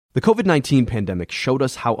The COVID-19 pandemic showed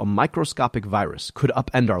us how a microscopic virus could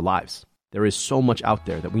upend our lives. There is so much out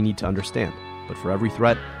there that we need to understand, but for every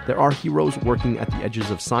threat, there are heroes working at the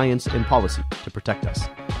edges of science and policy to protect us.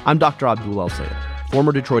 I'm Dr. Abdul El-Sayed,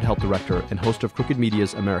 former Detroit health director and host of Crooked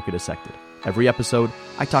Media's America Dissected. Every episode,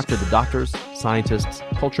 I talk to the doctors, scientists,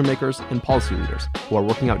 culture makers, and policy leaders who are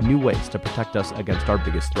working out new ways to protect us against our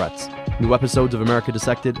biggest threats. New episodes of America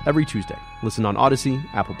Dissected every Tuesday. Listen on Odyssey,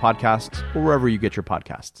 Apple Podcasts, or wherever you get your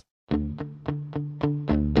podcasts.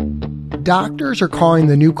 Doctors are calling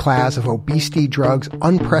the new class of obesity drugs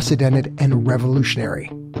unprecedented and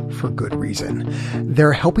revolutionary. For good reason.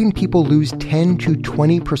 They're helping people lose 10 to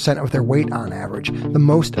 20% of their weight on average, the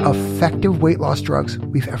most effective weight loss drugs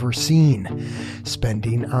we've ever seen.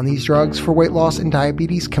 Spending on these drugs for weight loss and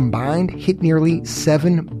diabetes combined hit nearly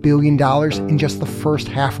 $7 billion in just the first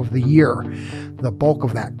half of the year. The bulk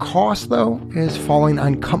of that cost, though, is falling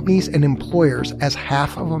on companies and employers as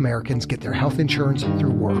half of Americans get their health insurance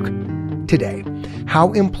through work. Today,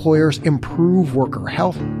 how employers improve worker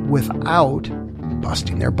health without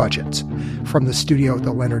busting their budgets. From the studio at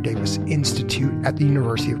the Leonard Davis Institute at the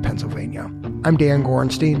University of Pennsylvania, I'm Dan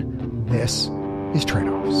Gorenstein. This is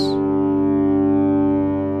Trade-Offs.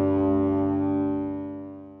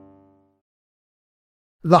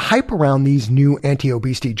 The hype around these new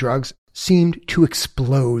anti-obesity drugs seemed to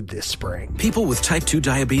explode this spring. People with type 2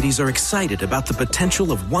 diabetes are excited about the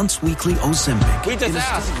potential of once-weekly Ozempic. We just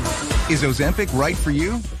asked, is Ozempic right for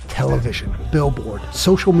you? Television, billboard,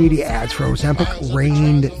 social media ads for Ozempic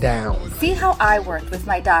rained down. See how I worked with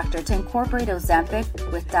my doctor to incorporate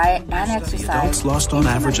Ozempic with diet and exercise. Adults lost on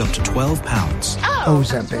average up to 12 pounds.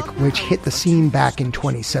 Ozempic, which hit the scene back in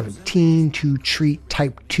 2017 to treat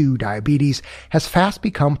type 2 diabetes, has fast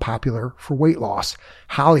become popular for weight loss.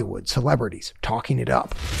 Hollywood celebrities talking it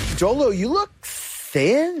up. Jolo, you look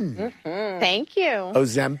thin. Mm-hmm. Thank you.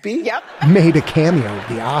 Ozempic? Yep. Made a cameo at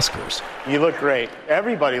the Oscars. You look great.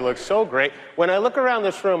 Everybody looks so great. When I look around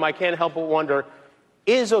this room, I can't help but wonder,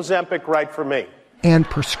 is Ozempic right for me? And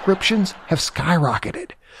prescriptions have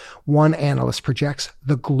skyrocketed. One analyst projects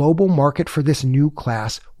the global market for this new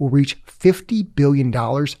class will reach $50 billion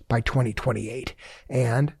by 2028.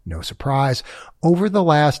 And, no surprise, over the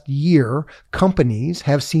last year, companies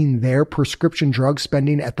have seen their prescription drug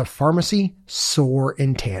spending at the pharmacy soar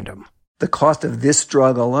in tandem. The cost of this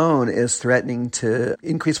drug alone is threatening to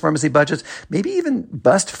increase pharmacy budgets, maybe even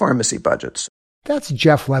bust pharmacy budgets. That's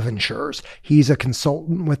Jeff Levenshires. He's a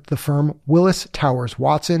consultant with the firm Willis Towers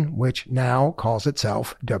Watson, which now calls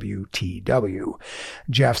itself WTW.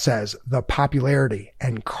 Jeff says the popularity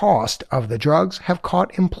and cost of the drugs have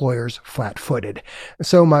caught employers flat-footed.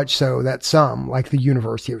 So much so that some, like the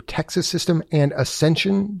University of Texas system and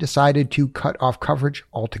Ascension, decided to cut off coverage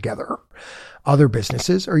altogether. Other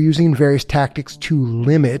businesses are using various tactics to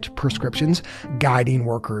limit prescriptions, guiding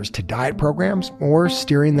workers to diet programs or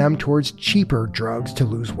steering them towards cheaper drugs to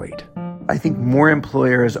lose weight. I think more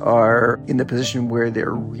employers are in the position where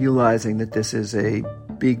they're realizing that this is a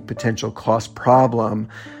big potential cost problem,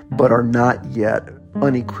 but are not yet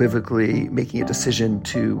unequivocally making a decision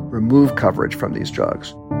to remove coverage from these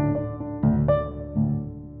drugs.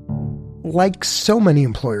 Like so many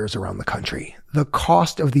employers around the country, the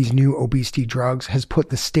cost of these new obesity drugs has put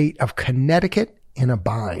the state of Connecticut in a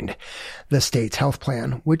bind. The state's health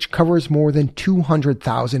plan, which covers more than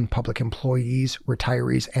 200,000 public employees,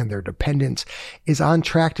 retirees, and their dependents, is on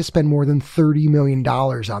track to spend more than $30 million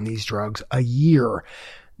on these drugs a year.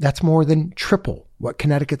 That's more than triple what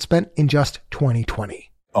Connecticut spent in just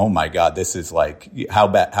 2020. Oh my God, this is like,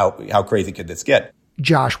 how crazy could this get?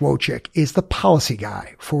 Josh Wojcik is the policy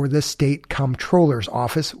guy for the state comptroller's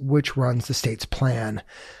office, which runs the state's plan.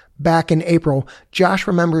 Back in April, Josh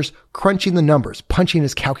remembers crunching the numbers, punching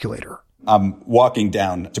his calculator. I'm walking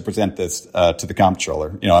down to present this to the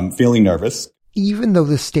comptroller. I'm feeling nervous. Even though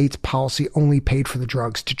the state's policy only paid for the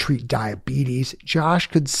drugs to treat diabetes, Josh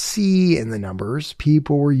could see in the numbers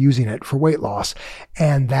people were using it for weight loss,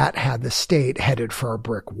 and that had the state headed for a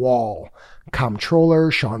brick wall.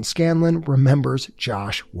 Comptroller Sean Scanlon remembers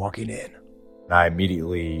Josh walking in. I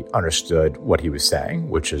immediately understood what he was saying,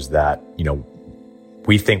 which is that,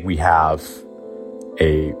 we think we have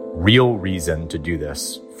a real reason to do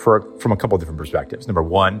this from a couple of different perspectives. Number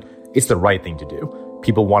one, it's the right thing to do.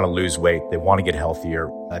 People want to lose weight. They want to get healthier.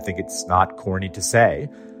 I think it's not corny to say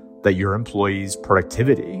that your employees'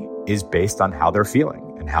 productivity is based on how they're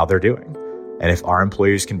feeling and how they're doing. And if our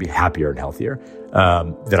employees can be happier and healthier,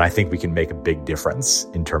 then I think we can make a big difference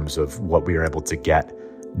in terms of what we are able to get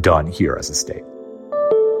done here as a state.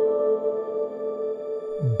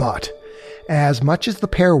 But As much as the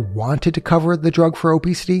pair wanted to cover the drug for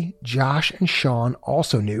obesity, Josh and Sean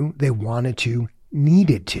also knew they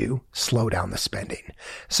needed to slow down the spending.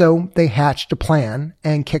 So they hatched a plan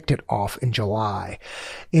and kicked it off in July.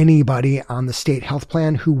 Anybody on the state health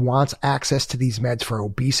plan who wants access to these meds for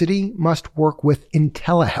obesity must work with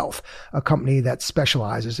IntelliHealth, a company that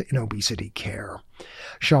specializes in obesity care.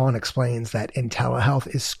 Sean explains that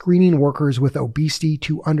IntelliHealth is screening workers with obesity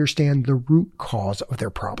to understand the root cause of their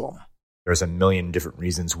problem. There's a million different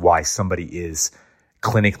reasons why somebody is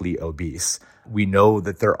clinically obese. We know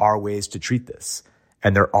that there are ways to treat this,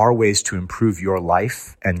 and there are ways to improve your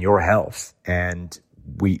life and your health. And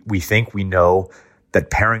we think we know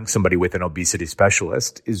that pairing somebody with an obesity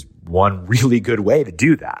specialist is one really good way to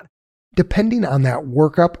do that. Depending on that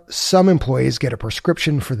workup, some employees get a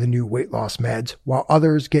prescription for the new weight loss meds, while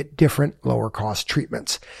others get different lower-cost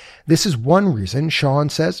treatments. This is one reason Sean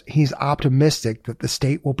says he's optimistic that the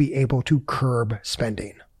state will be able to curb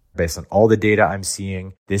spending. Based on all the data I'm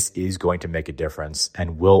seeing, this is going to make a difference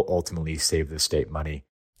and will ultimately save the state money.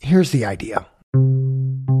 Here's the idea.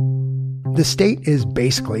 The state is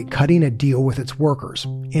basically cutting a deal with its workers.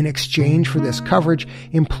 In exchange for this coverage,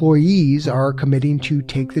 employees are committing to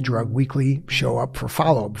take the drug weekly, show up for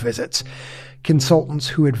follow-up visits. Consultants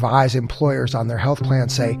who advise employers on their health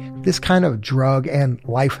plans say this kind of drug and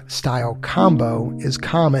lifestyle combo is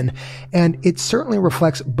common, and it certainly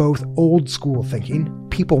reflects both old school thinking,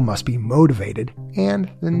 people must be motivated, and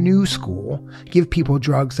the new school, give people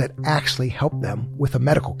drugs that actually help them with a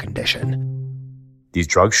medical condition. These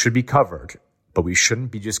drugs should be covered, but we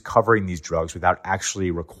shouldn't be just covering these drugs without actually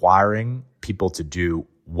requiring people to do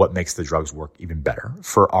what makes the drugs work even better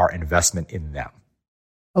for our investment in them.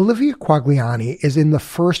 Olivia Quagliani is in the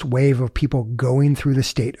first wave of people going through the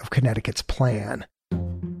state of Connecticut's plan.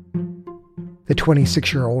 The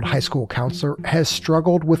 26-year-old high school counselor has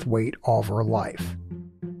struggled with weight all of her life.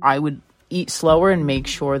 I would eat slower and make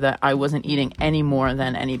sure that I wasn't eating any more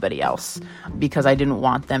than anybody else because I didn't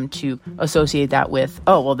want them to associate that with,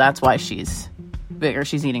 oh, well, that's why she's bigger,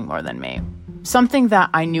 she's eating more than me. Something that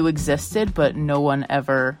I knew existed, but no one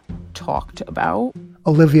ever talked about.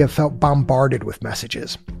 Olivia felt bombarded with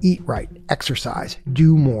messages. Eat right, exercise,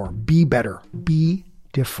 do more, be better, be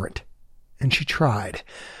different. And she tried.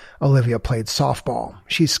 Olivia played softball.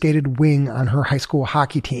 She skated wing on her high school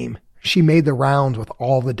hockey team. She made the rounds with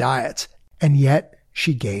all the diets. And yet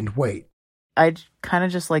she gained weight. I kind of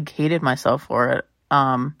just hated myself for it.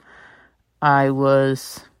 I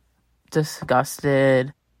was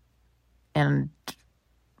disgusted. And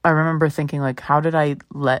I remember thinking, how did I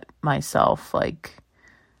let myself,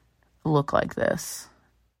 look like this?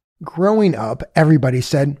 Growing up, everybody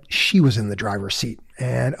said she was in the driver's seat,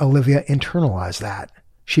 and Olivia internalized that.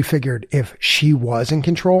 She figured if she was in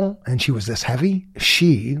control and she was this heavy,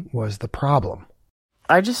 she was the problem.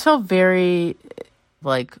 I just felt very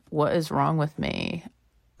what is wrong with me?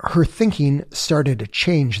 Her thinking started to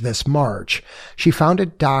change this March. She found a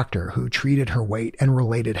doctor who treated her weight and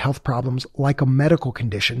related health problems like a medical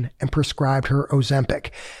condition and prescribed her Ozempic.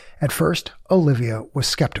 At first, Olivia was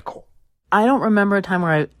skeptical. I don't remember a time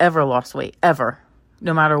where I ever lost weight, ever,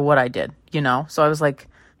 no matter what I did, So I was like,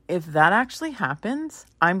 if that actually happens,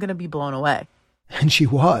 I'm going to be blown away. And she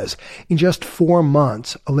was. In just 4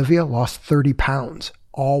 months, Olivia lost 30 pounds,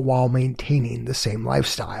 all while maintaining the same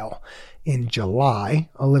lifestyle. In July,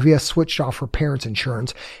 Olivia switched off her parents'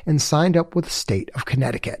 insurance and signed up with the state of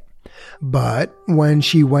Connecticut. But when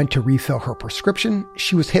she went to refill her prescription,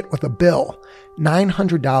 she was hit with a bill,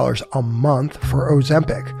 $900 a month for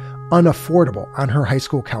Ozempic, unaffordable on her high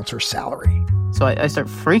school counselor's salary. So I start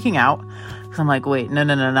freaking out. I'm like, wait, no.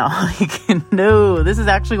 No, this is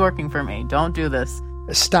actually working for me. Don't do this.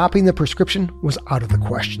 Stopping the prescription was out of the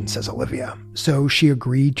question, says Olivia. So she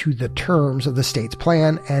agreed to the terms of the state's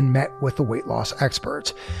plan and met with the weight loss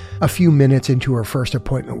experts. A few minutes into her first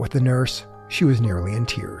appointment with the nurse, she was nearly in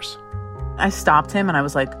tears. I stopped him and I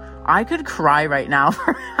was like, I could cry right now.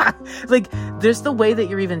 There's the way that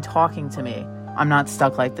you're even talking to me. I'm not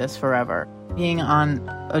stuck like this forever. Being on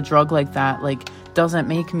a drug like that, doesn't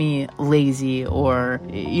make me lazy or,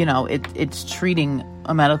 it's treating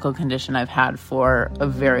a medical condition I've had for a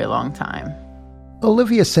very long time.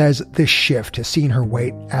 Olivia says this shift to seeing her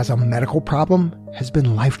weight as a medical problem has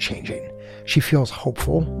been life-changing. She feels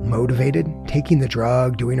hopeful, motivated, taking the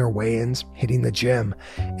drug, doing her weigh-ins, hitting the gym,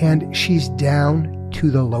 and she's down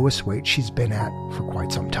to the lowest weight she's been at for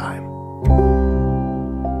quite some time.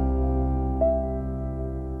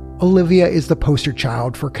 Olivia is the poster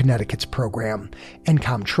child for Connecticut's program, and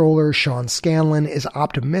Comptroller Sean Scanlon is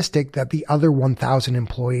optimistic that the other 1,000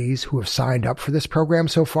 employees who have signed up for this program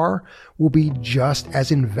so far will be just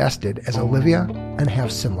as invested as Olivia and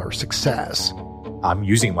have similar success. I'm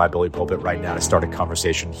using my Bully Pulpit right now to start a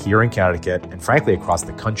conversation here in Connecticut and frankly across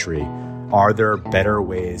the country. Are there better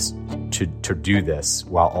ways to do this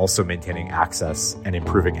while also maintaining access and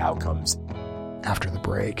improving outcomes? After the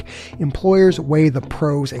break, employers weigh the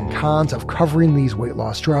pros and cons of covering these weight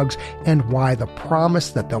loss drugs and why the promise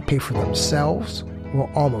that they'll pay for themselves will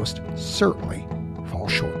almost certainly fall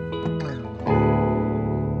short.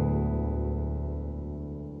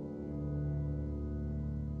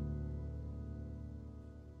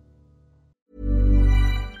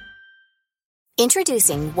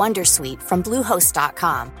 Introducing Wondersuite from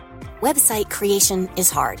Bluehost.com. Website creation is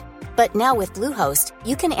hard, but now with Bluehost,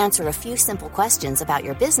 you can answer a few simple questions about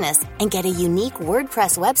your business and get a unique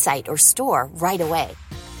WordPress website or store right away.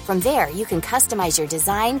 From there, you can customize your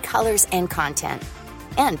design, colors, and content.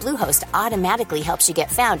 And Bluehost automatically helps you get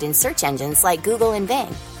found in search engines like Google and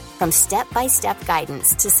Bing. From step-by-step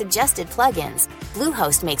guidance to suggested plugins,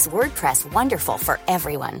 Bluehost makes WordPress wonderful for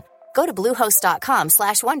everyone. Go to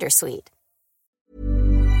bluehost.com/wondersuite.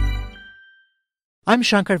 I'm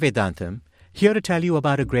Shankar Vedantam, here to tell you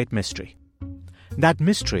about a great mystery. That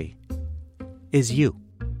mystery is you.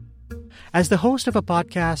 As the host of a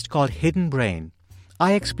podcast called Hidden Brain,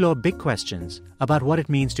 I explore big questions about what it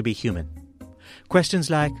means to be human.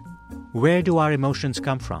 Questions like, where do our emotions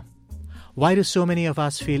come from? Why do so many of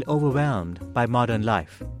us feel overwhelmed by modern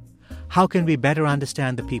life? How can we better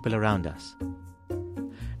understand the people around us?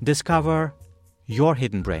 Discover your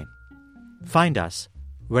hidden brain. Find us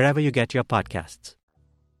wherever you get your podcasts.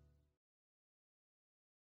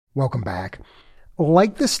 Welcome back.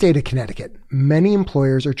 Like the state of Connecticut, many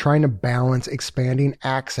employers are trying to balance expanding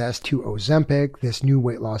access to Ozempic, this new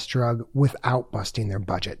weight loss drug, without busting their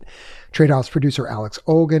budget. Trade House producer Alex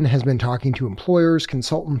Olgan has been talking to employers,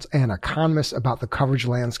 consultants, and economists about the coverage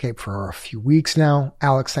landscape for a few weeks now.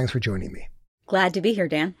 Alex, thanks for joining me. Glad to be here,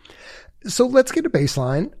 Dan. So let's get a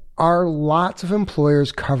baseline. Are lots of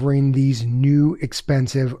employers covering these new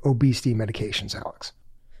expensive obesity medications, Alex?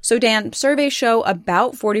 So, Dan, surveys show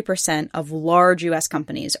about 40% of large U.S.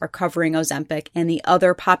 companies are covering Ozempic and the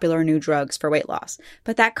other popular new drugs for weight loss.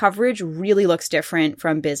 But that coverage really looks different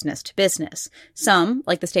from business to business. Some,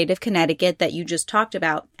 like the state of Connecticut that you just talked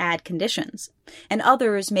about, add conditions. And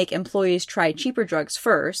others make employees try cheaper drugs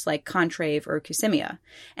first, like Contrave or Qsymia.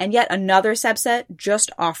 And yet another subset just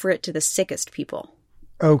offer it to the sickest people.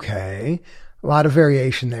 Okay, a lot of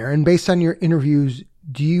variation there. And based on your interviews,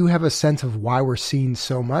 do you have a sense of why we're seeing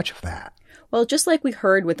so much of that? Well, just like we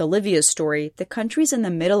heard with Olivia's story, the country's in the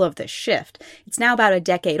middle of this shift. It's now about a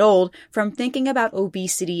decade old, from thinking about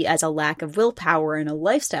obesity as a lack of willpower and a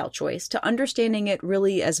lifestyle choice to understanding it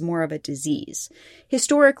really as more of a disease.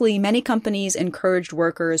 Historically, many companies encouraged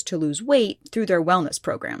workers to lose weight through their wellness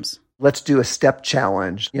programs. Let's do a step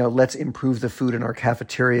challenge. Let's improve the food in our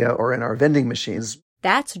cafeteria or in our vending machines.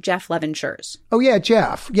 That's Jeff Levenshires. Oh, yeah,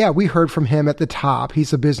 Jeff. Yeah, we heard from him at the top.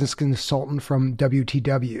 He's a business consultant from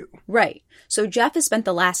WTW. Right. So Jeff has spent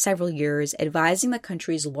the last several years advising the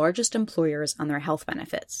country's largest employers on their health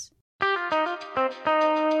benefits.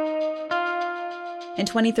 In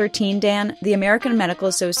 2013, Dan, the American Medical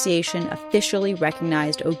Association officially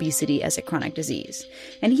recognized obesity as a chronic disease.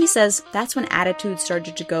 And he says that's when attitudes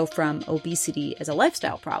started to go from obesity as a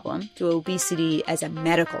lifestyle problem to obesity as a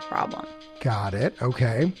medical problem. Got it.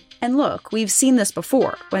 Okay. And look, we've seen this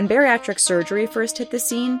before. When bariatric surgery first hit the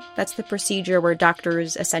scene, that's the procedure where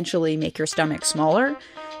doctors essentially make your stomach smaller,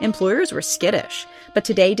 employers were skittish. But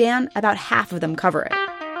today, Dan, about half of them cover it.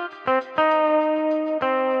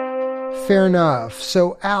 Fair enough.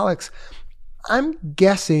 So, Alex, I'm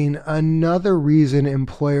guessing another reason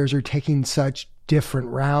employers are taking such different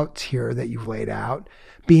routes here that you've laid out,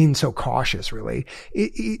 being so cautious, really,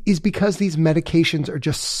 is because these medications are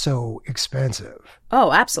just so expensive.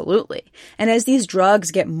 Oh, absolutely. And as these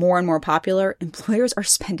drugs get more and more popular, employers are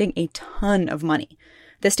spending a ton of money.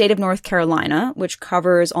 The state of North Carolina, which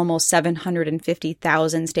covers almost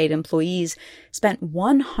 750,000 state employees, spent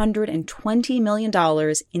 $120 million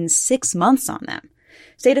in 6 months on them.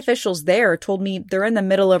 State officials there told me they're in the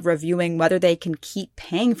middle of reviewing whether they can keep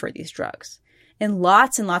paying for these drugs. And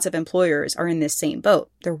lots of employers are in this same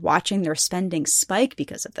boat. They're watching their spending spike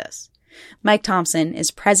because of this. Mike Thompson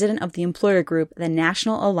is president of the employer group, the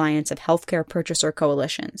National Alliance of Healthcare Purchaser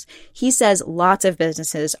Coalitions. He says lots of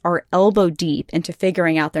businesses are elbow deep into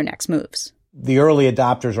figuring out their next moves. The early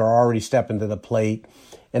adopters are already stepping to the plate,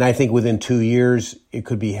 and I think within 2 years, it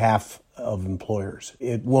could be half of employers.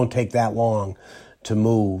 It won't take that long to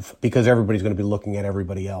move because everybody's going to be looking at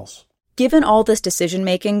everybody else. Given all this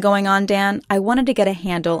decision-making going on, Dan, I wanted to get a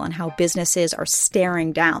handle on how businesses are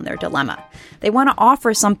staring down their dilemma. They want to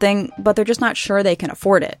offer something, but they're just not sure they can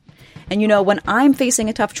afford it. And when I'm facing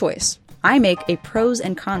a tough choice, I make a pros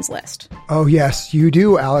and cons list. Oh, yes, you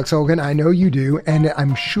do, Alex Hogan. I know you do. And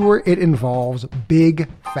I'm sure it involves big,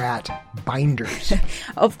 fat binders.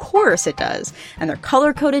 Of course it does. And they're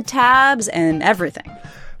color-coded tabs and everything.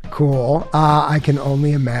 Cool. I can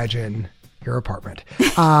only imagine your apartment.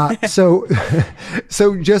 So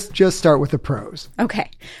just start with the pros.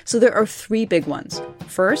 Okay. So there are 3 big ones.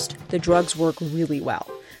 First, the drugs work really well.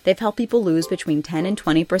 They've helped people lose between 10 and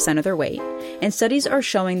 20% of their weight, and studies are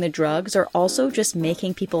showing the drugs are also just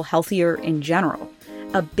making people healthier in general.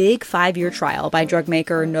 A big 5-year trial by drug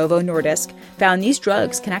maker Novo Nordisk found these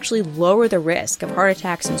drugs can actually lower the risk of heart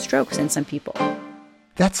attacks and strokes in some people.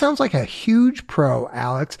 That sounds like a huge pro,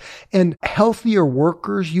 Alex. And healthier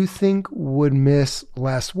workers, you think, would miss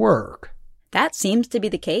less work? That seems to be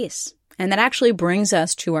the case. And that actually brings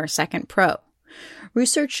us to our second pro.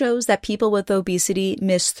 Research shows that people with obesity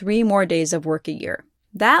miss 3 more days of work a year.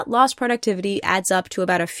 That lost productivity adds up to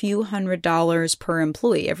about a few $100s per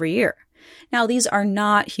employee every year. Now, these are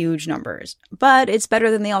not huge numbers, but it's better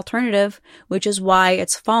than the alternative, which is why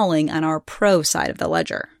it's falling on our pro side of the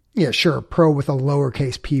ledger. Yeah, sure. Pro with a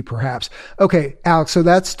lowercase p, perhaps. Okay, Alex, so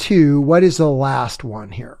that's 2. What is the last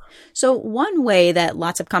one here? So one way that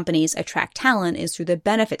lots of companies attract talent is through the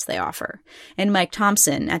benefits they offer. And Mike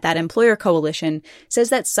Thompson at that Employer Coalition says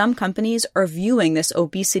that some companies are viewing this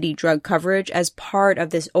obesity drug coverage as part of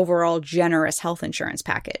this overall generous health insurance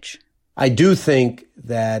package. I do think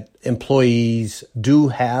that employees do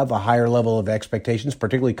have a higher level of expectations,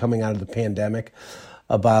 particularly coming out of the pandemic,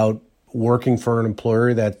 about working for an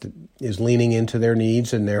employer that is leaning into their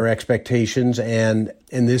needs and their expectations. And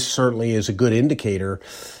this certainly is a good indicator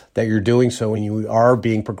that you're doing so when you are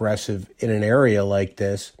being progressive in an area like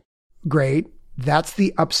this. Great. That's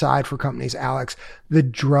the upside for companies, Alex. The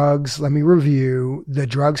drugs, let me review. The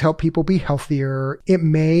drugs help people be healthier. It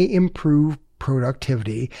may improve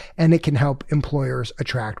productivity, and it can help employers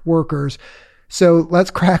attract workers. So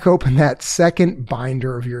let's crack open that second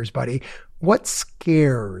binder of yours, buddy. What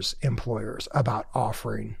scares employers about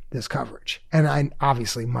offering this coverage? And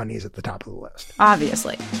obviously, money is at the top of the list.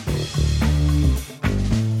 Obviously.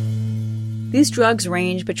 These drugs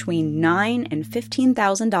range between $9,000 and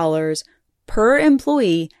 $15,000 per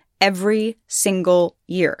employee every single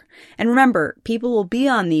year. And remember, people will be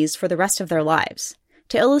on these for the rest of their lives.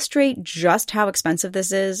 To illustrate just how expensive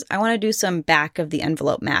this is, I want to do some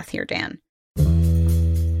back-of-the-envelope math here, Dan.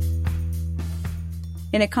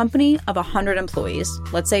 In a company of 100 employees,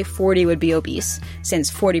 let's say 40 would be obese,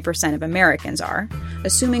 since 40% of Americans are,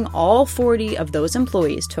 assuming all 40 of those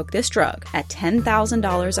employees took this drug at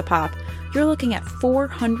 $10,000 a pop, you're looking at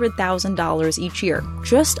 $400,000 each year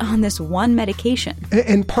just on this one medication.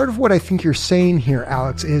 And part of what I think you're saying here,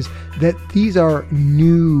 Alex, is that these are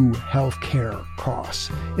new healthcare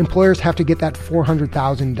costs. Employers have to get that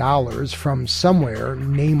 $400,000 from somewhere,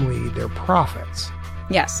 namely their profits.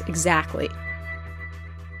 Yes, exactly.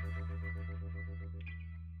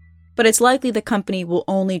 But it's likely the company will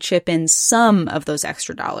only chip in some of those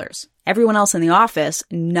extra dollars. Everyone else in the office,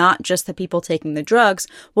 not just the people taking the drugs,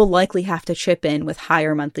 will likely have to chip in with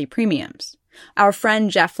higher monthly premiums. Our friend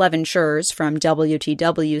Jeff Levin-Schurz from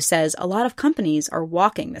WTW says a lot of companies are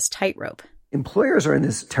walking this tightrope. Employers are in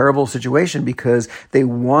this terrible situation because they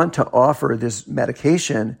want to offer this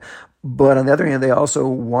medication, but on the other hand, they also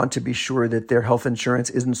want to be sure that their health insurance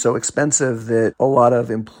isn't so expensive that a lot of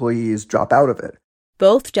employees drop out of it.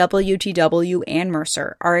 Both WTW and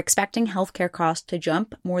Mercer are expecting healthcare costs to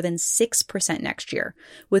jump more than 6% next year,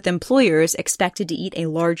 with employers expected to eat a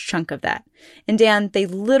large chunk of that. And Dan, they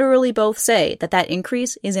literally both say that that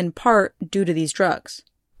increase is in part due to these drugs.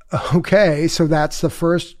 Okay, so that's the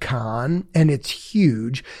first con, and it's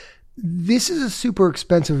huge. This is a super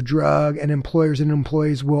expensive drug, and employers and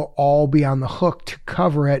employees will all be on the hook to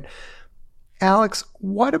cover it. Alex,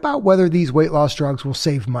 what about whether these weight loss drugs will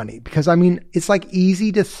save money? Because, I mean, it's like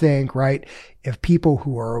easy to think, right? If people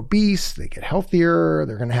who are obese, they get healthier,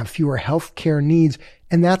 they're going to have fewer healthcare needs,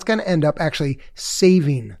 and that's going to end up actually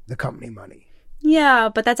saving the company money. Yeah,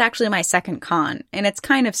 but that's actually my second con, and it's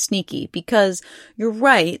kind of sneaky because you're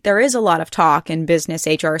right, there is a lot of talk in business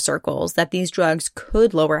HR circles that these drugs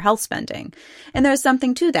could lower health spending. And there's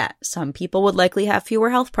something to that. Some people would likely have fewer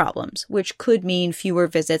health problems, which could mean fewer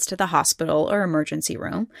visits to the hospital or emergency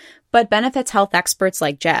room. But benefits health experts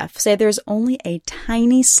like Jeff say there's only a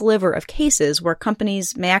tiny sliver of cases where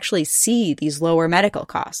companies may actually see these lower medical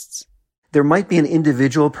costs. There might be an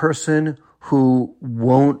individual person who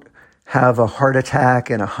won't have a heart attack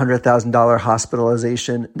and a $100,000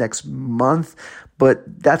 hospitalization next month, but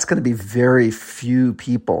that's going to be very few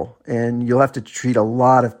people, and you'll have to treat a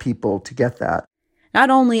lot of people to get that. Not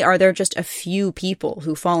only are there just a few people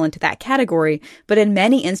who fall into that category, but in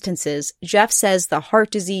many instances, Jeff says the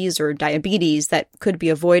heart disease or diabetes that could be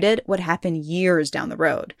avoided would happen years down the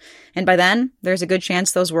road. And by then, there's a good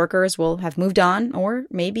chance those workers will have moved on or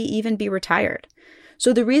maybe even be retired.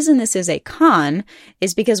 So the reason this is a con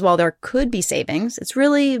is because while there could be savings, it's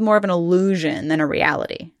really more of an illusion than a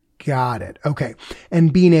reality. Got it. Okay.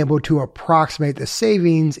 And being able to approximate the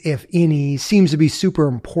savings, if any, seems to be super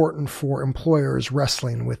important for employers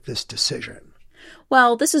wrestling with this decision.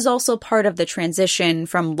 Well, this is also part of the transition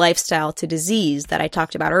from lifestyle to disease that I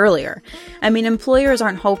talked about earlier. I mean, employers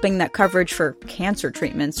aren't hoping that coverage for cancer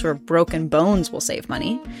treatments or broken bones will save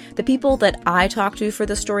money. The people that I talked to for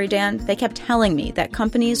the story, Dan, they kept telling me that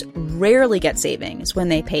companies rarely get savings when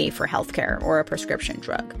they pay for healthcare or a prescription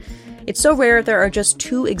drug. It's so rare there are just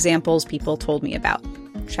two examples people told me about: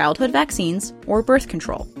 childhood vaccines or birth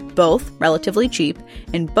control. Both relatively cheap,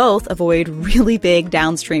 and both avoid really big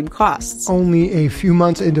downstream costs. Only a few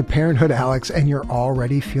months into parenthood, Alex, and you're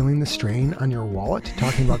already feeling the strain on your wallet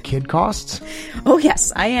talking about kid costs? Oh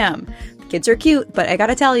yes, I am. Kids are cute, but I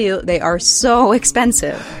gotta tell you, they are so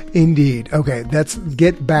expensive. Indeed. Okay, let's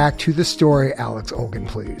get back to the story, Alex Olgin,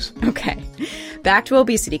 please. Okay, back to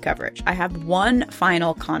obesity coverage. I have one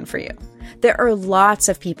final con for you. There are lots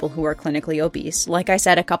of people who are clinically obese. Like I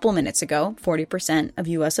said a couple minutes ago, 40% of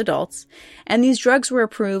U.S. adults. And these drugs were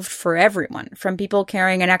approved for everyone, from people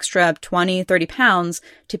carrying an extra 20, 30 pounds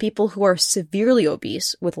to people who are severely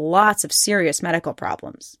obese with lots of serious medical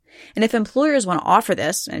problems. And if employers want to offer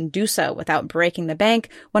this and do so without breaking the bank,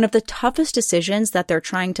 one of the toughest decisions that they're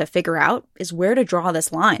trying to figure out is where to draw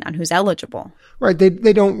this line on who's eligible. Right.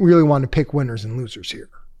 They don't really want to pick winners and losers here.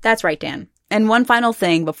 That's right, Dan. And one final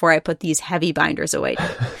thing before I put these heavy binders away.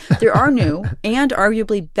 There are new and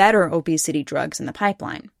arguably better obesity drugs in the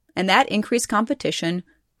pipeline. And that increased competition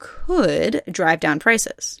could drive down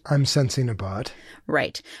prices. I'm sensing a but.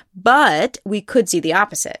 Right. But we could see the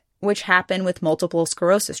opposite, which happened with multiple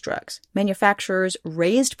sclerosis drugs. Manufacturers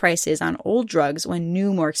raised prices on old drugs when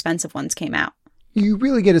new, more expensive ones came out. You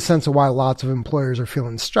really get a sense of why lots of employers are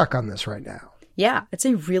feeling stuck on this right now. Yeah, it's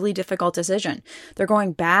a really difficult decision. They're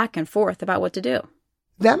going back and forth about what to do.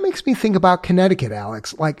 That makes me think about Connecticut,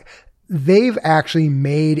 Alex. Like, they've actually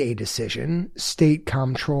made a decision. State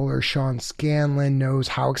Comptroller Sean Scanlon knows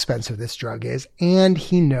how expensive this drug is, and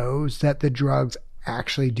he knows that the drugs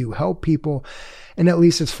actually do help people. And at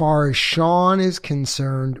least as far as Sean is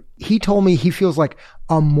concerned, he told me he feels like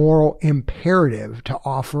a moral imperative to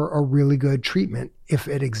offer a really good treatment if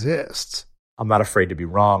it exists. I'm not afraid to be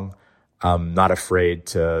wrong. I'm not afraid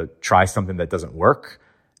to try something that doesn't work,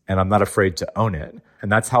 and I'm not afraid to own it.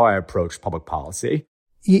 And that's how I approach public policy.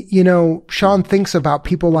 You know, Sean thinks about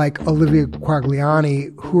people like Olivia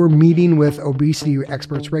Quagliani who are meeting with obesity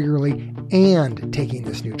experts regularly and taking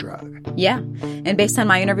this new drug. Yeah. And based on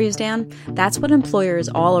my interviews, Dan, that's what employers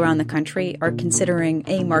all around the country are considering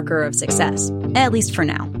a marker of success, at least for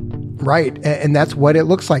now. Right. And that's what it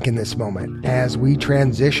looks like in this moment as we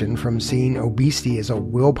transition from seeing obesity as a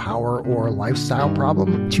willpower or lifestyle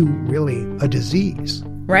problem to really a disease.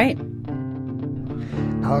 Right.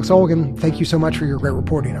 Alex Olgin, thank you so much for your great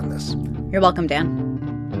reporting on this. You're welcome,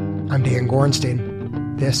 Dan. I'm Dan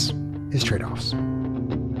Gorenstein. This is Trade-Offs.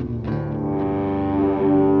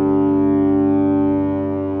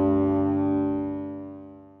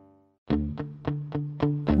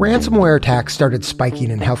 Ransomware attacks started spiking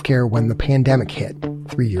in healthcare when the pandemic hit.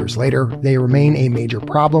 3 years later, they remain a major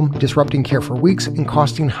problem, disrupting care for weeks and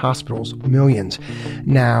costing hospitals millions.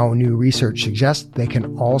 Now, new research suggests they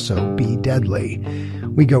can also be deadly.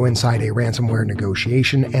 We go inside a ransomware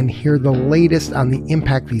negotiation and hear the latest on the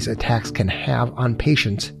impact these attacks can have on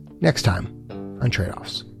patients next time on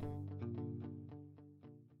Trade-Offs.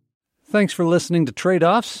 Thanks for listening to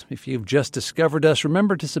Trade-Offs. If you've just discovered us,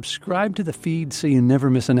 remember to subscribe to the feed so you never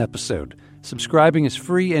miss an episode. Subscribing is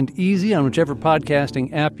free and easy on whichever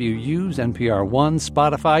podcasting app you use, NPR One,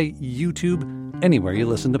 Spotify, YouTube, anywhere you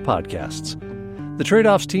listen to podcasts. The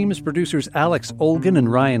Trade-Offs team is producers Alex Olgin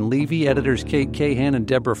and Ryan Levy, editors Kate Cahan and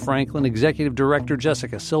Deborah Franklin, executive director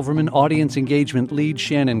Jessica Silverman, audience engagement lead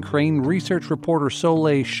Shannon Crane, research reporter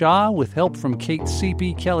Soleil Shah, with help from Kate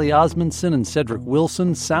Seepy, Kelly Osmondson, and Cedric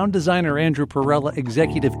Wilson, sound designer Andrew Perella,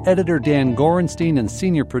 executive editor Dan Gorenstein, and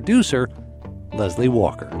senior producer Leslie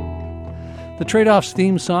Walker. The Trade-Offs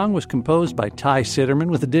theme song was composed by Ty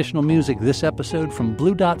Sitterman, with additional music this episode from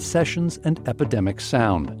Blue Dot Sessions and Epidemic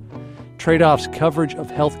Sound. Trade-Off's coverage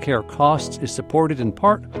of healthcare costs is supported in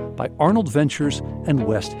part by Arnold Ventures and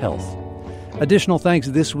West Health. Additional thanks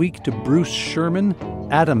this week to Bruce Sherman,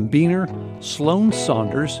 Adam Beener, Sloan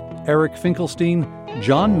Saunders, Eric Finkelstein,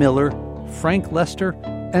 John Miller, Frank Lester,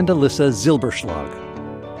 and Alyssa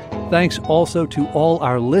Zilberschlag. Thanks also to all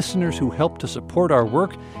our listeners who helped to support our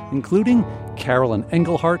work, including Carolyn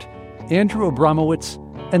Engelhart, Andrew Abramowitz,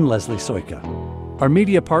 and Leslie Soika. Our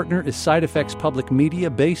media partner is Side Effects Public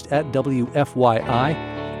Media, based at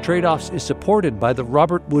WFYI. Trade-Offs is supported by the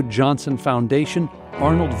Robert Wood Johnson Foundation,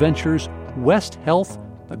 Arnold Ventures, West Health,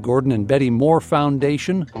 the Gordon and Betty Moore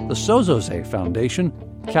Foundation, the Sozoze Foundation,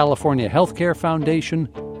 California Healthcare Foundation,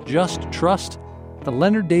 Just Trust, the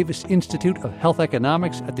Leonard Davis Institute of Health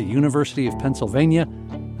Economics at the University of Pennsylvania,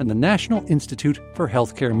 and the National Institute for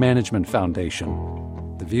Healthcare Management Foundation.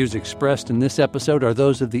 The views expressed in this episode are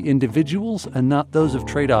those of the individuals and not those of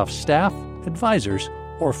Trade-Off staff, advisors,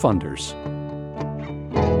 or funders.